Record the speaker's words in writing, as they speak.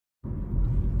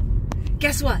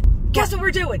Guess what? Guess what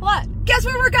we're doing? What? Guess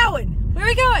where we're going? Where are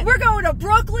we going? We're going to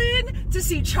Brooklyn to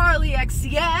see Charli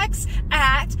XCX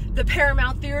at the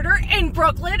Paramount Theatre in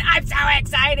Brooklyn. I'm so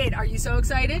excited. Are you so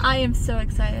excited? I am so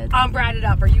excited. I'm bratted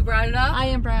up. Are you bratted up? I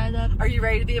am bratted up. Are you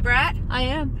ready to be a brat? I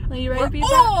am. Are you ready We're to be a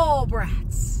brat? all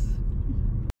brats.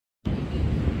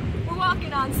 We're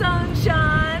walking on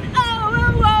sunshine. Oh,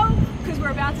 oh, oh. Because we're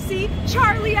about to see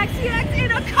Charli XCX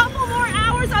in a couple more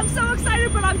hours. I'm so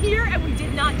excited, but I'm here and we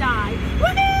did not die.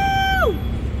 Woohoo!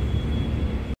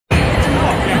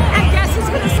 And guess who's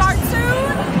going to start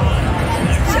soon?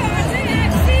 Charli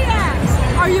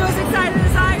XCX. Are you as excited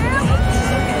as I am?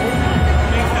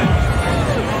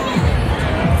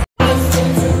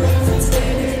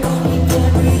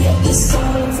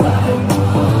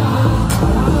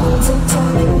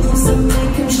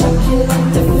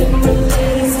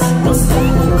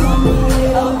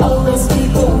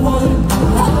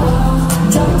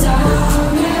 Don't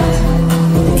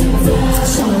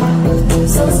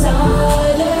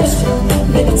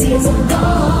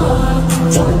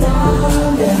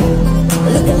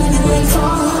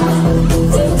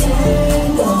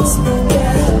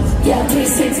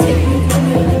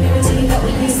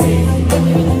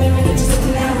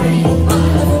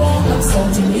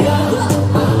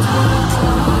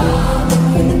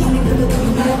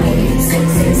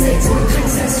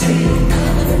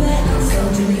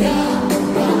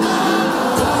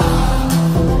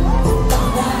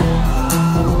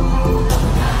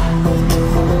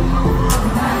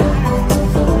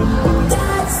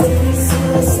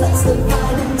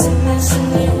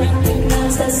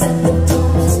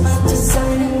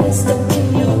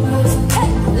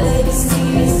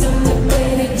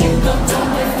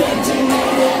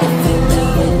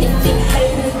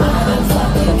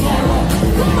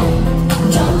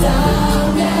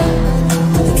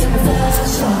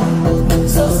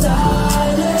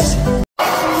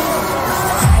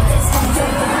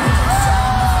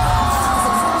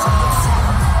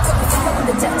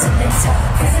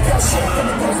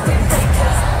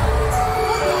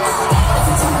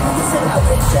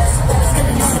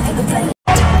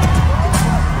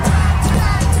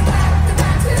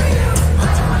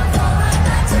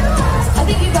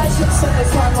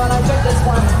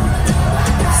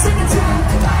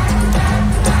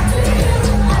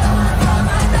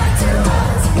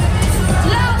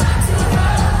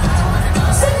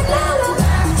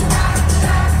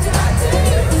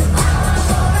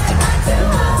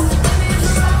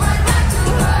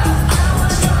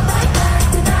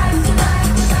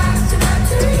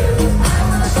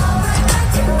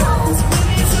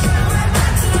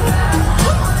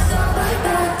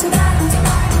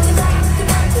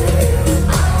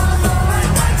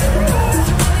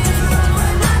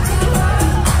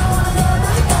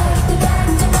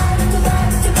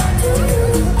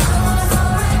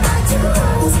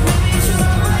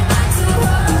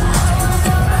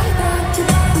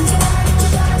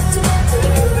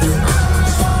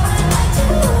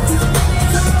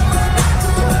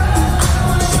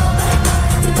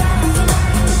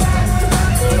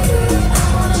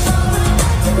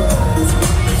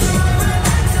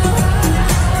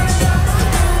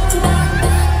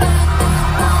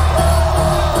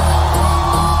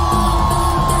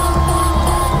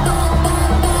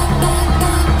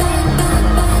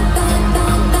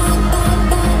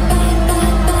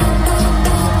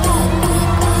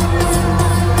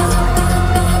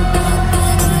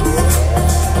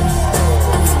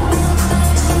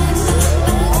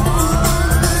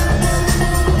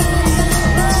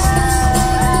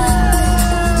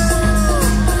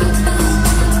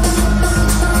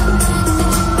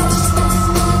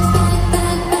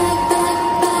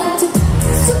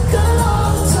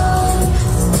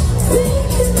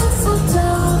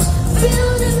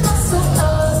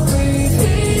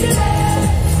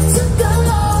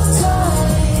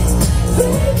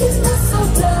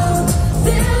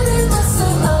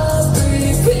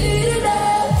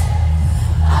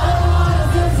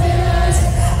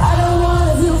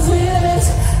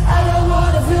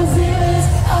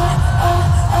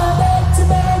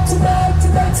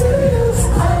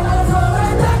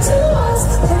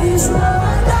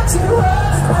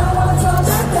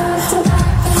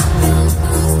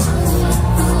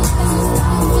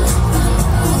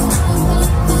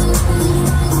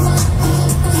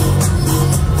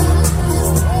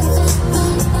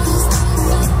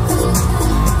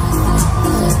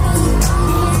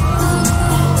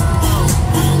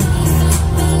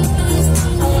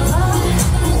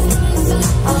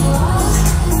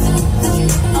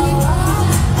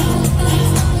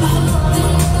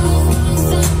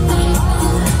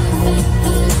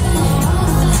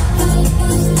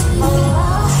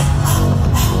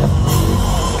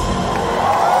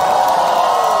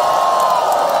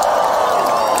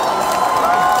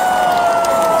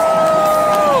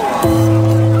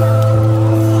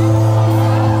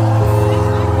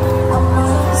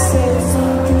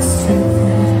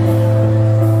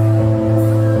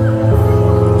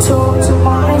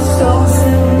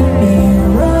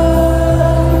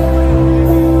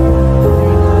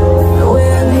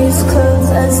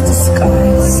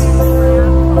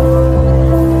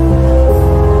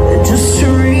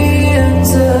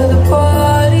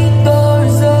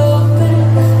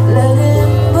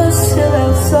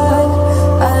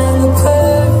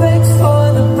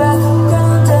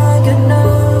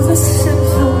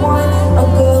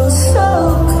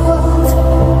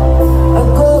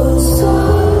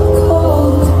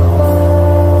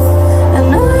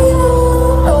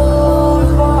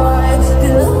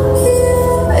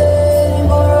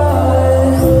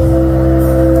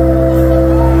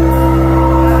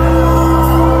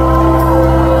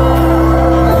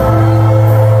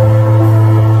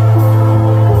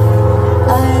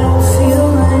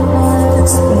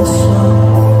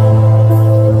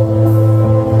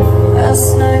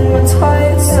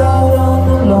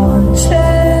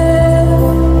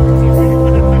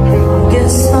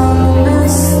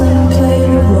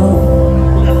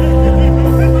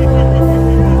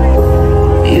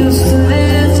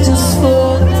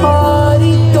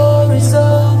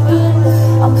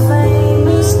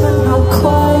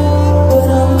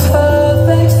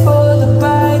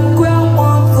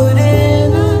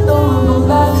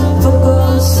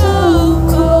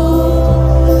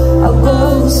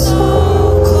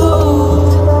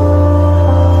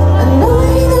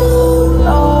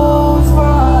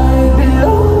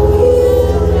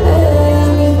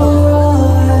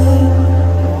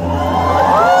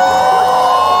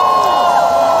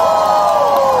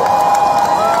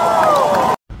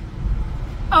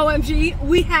OMG,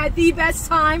 we had the best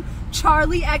time.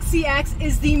 Charli XCX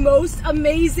is the most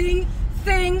amazing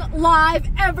thing live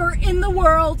ever in the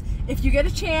world. If you get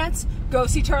a chance, go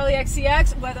see Charli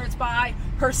XCX, whether it's by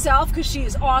herself because she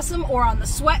is awesome, or on the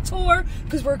Sweat Tour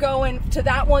because we're going to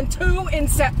that one too in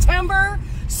September.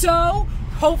 So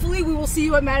hopefully we will see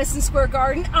you at Madison Square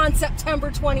Garden on September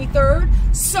 23rd.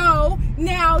 So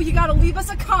now you got to leave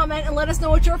us a comment and let us know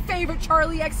what your favorite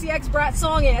Charli XCX Brat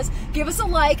song is. Give us a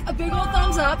like, a big old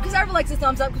thumbs up, because everyone likes a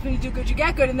thumbs up, because when you do good, you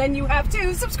get good. And then you have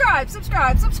to subscribe,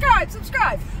 subscribe, subscribe,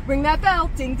 subscribe. Ring that bell,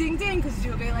 ding, ding, ding, because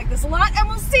you do a video like this a lot. And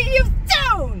we'll see you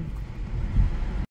soon!